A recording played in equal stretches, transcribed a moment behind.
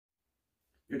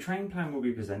Your training plan will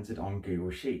be presented on Google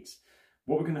Sheets.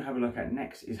 What we're going to have a look at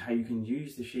next is how you can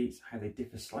use the sheets, how they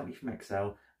differ slightly from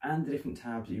Excel, and the different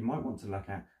tabs that you might want to look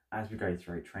at as we go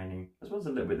through training, as well as a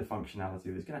little bit of the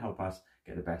functionality that's going to help us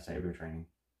get the best out of your training.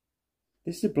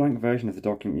 This is a blank version of the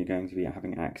document you're going to be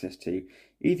having access to,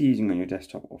 either using on your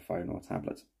desktop or phone or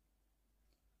tablet.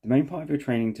 The main part of your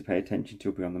training to pay attention to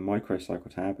will be on the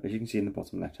microcycle tab, as you can see in the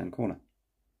bottom left hand corner.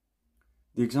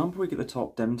 The example week at the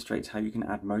top demonstrates how you can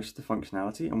add most of the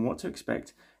functionality and what to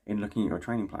expect in looking at your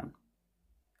training plan.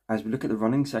 As we look at the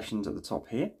running sessions at the top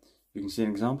here, you can see an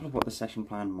example of what the session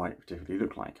plan might particularly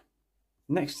look like.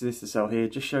 Next to this, the cell here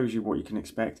just shows you what you can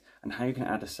expect and how you can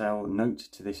add a cell note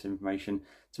to this information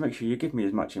to make sure you give me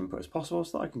as much input as possible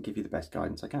so that I can give you the best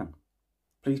guidance I can.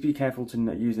 Please be careful to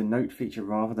use the note feature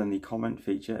rather than the comment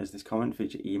feature, as this comment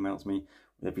feature emails me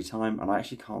every time and I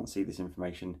actually can't see this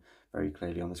information very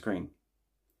clearly on the screen.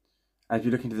 As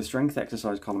we look into the strength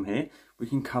exercise column here, we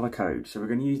can colour code. So we're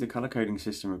going to use the colour coding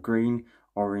system of green,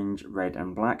 orange, red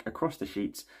and black across the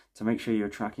sheets to make sure you're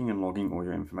tracking and logging all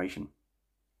your information.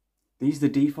 These are the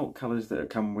default colours that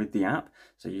come with the app.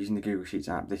 So using the Google Sheets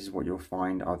app, this is what you'll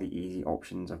find are the easy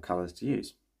options of colours to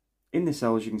use. In the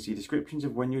cells, you can see descriptions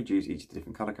of when you would use each of the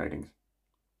different colour codings.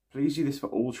 Please do this for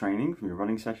all training, from your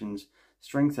running sessions,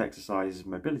 strength exercises,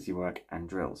 mobility work and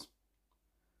drills.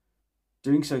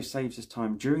 Doing so saves us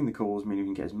time during the calls, meaning we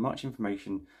can get as much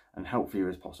information and help for you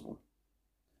as possible.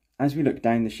 As we look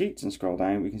down the sheets and scroll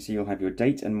down, we can see you'll have your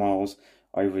date and miles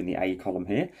over in the A column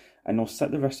here, and you'll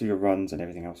set the rest of your runs and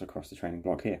everything else across the training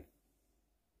block here.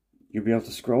 You'll be able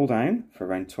to scroll down for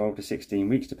around 12 to 16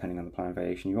 weeks, depending on the plan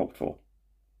variation you opt for.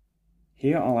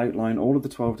 Here I'll outline all of the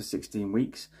 12 to 16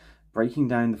 weeks, breaking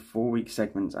down the 4-week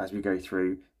segments as we go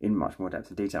through in much more depth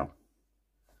and detail.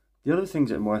 The other things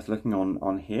that are worth looking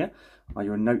on here are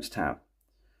your notes tab.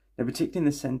 Now, particularly in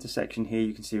the centre section here,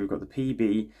 you can see we've got the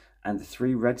PB and the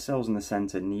 3 red cells in the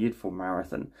centre needed for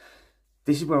marathon.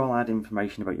 This is where I'll add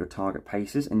information about your target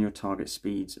paces and your target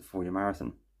speeds for your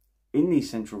marathon. In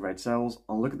these central red cells,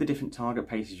 I'll look at the different target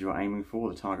paces you're aiming for,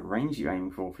 the target range you're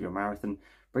aiming for your marathon,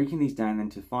 breaking these down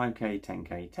into 5k,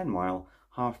 10k, 10 mile,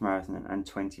 half marathon and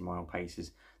 20 mile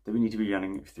paces that we need to be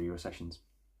running through your sessions.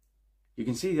 You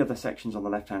can see the other sections on the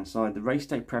left hand side. The race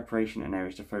day preparation and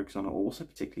areas to focus on are also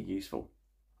particularly useful.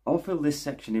 I'll fill this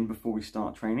section in before we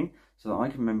start training so that I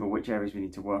can remember which areas we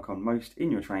need to work on most in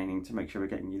your training to make sure we're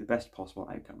getting you the best possible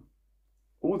outcome.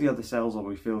 All the other cells I'll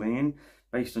be filling in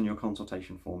based on your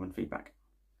consultation form and feedback.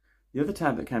 The other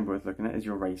tab that can be worth looking at is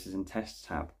your races and tests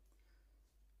tab.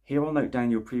 Here I'll note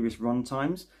down your previous run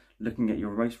times, looking at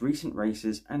your most recent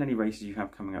races and any races you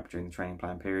have coming up during the training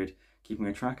plan period, keeping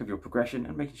a track of your progression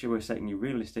and making sure we're setting you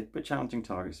realistic but challenging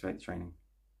targets throughout the training.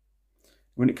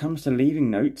 When it comes to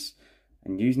leaving notes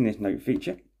and using this note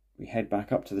feature, we head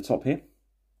back up to the top here.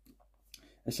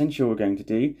 Essentially what we're going to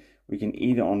do, we can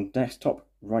either on desktop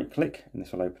right click, and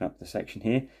this will open up the section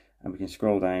here, and we can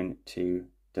scroll down to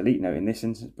delete note in this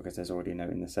instance because there's already a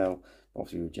note in the cell.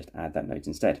 Obviously we'll just add that note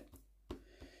instead.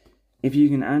 If you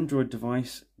use an Android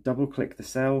device, double click the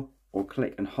cell or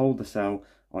click and hold the cell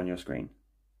on your screen.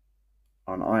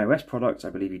 On iOS products, I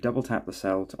believe you double tap the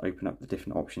cell to open up the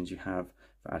different options you have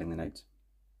for adding the notes.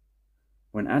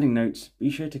 When adding notes, be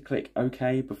sure to click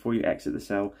OK before you exit the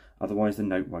cell, otherwise the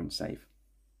note won't save.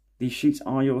 These sheets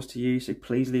are yours to use, so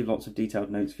please leave lots of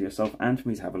detailed notes for yourself and for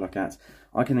me to have a look at.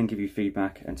 I can then give you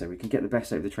feedback and so we can get the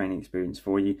best out of the training experience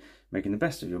for you, making the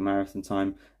best of your marathon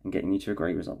time and getting you to a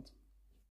great result.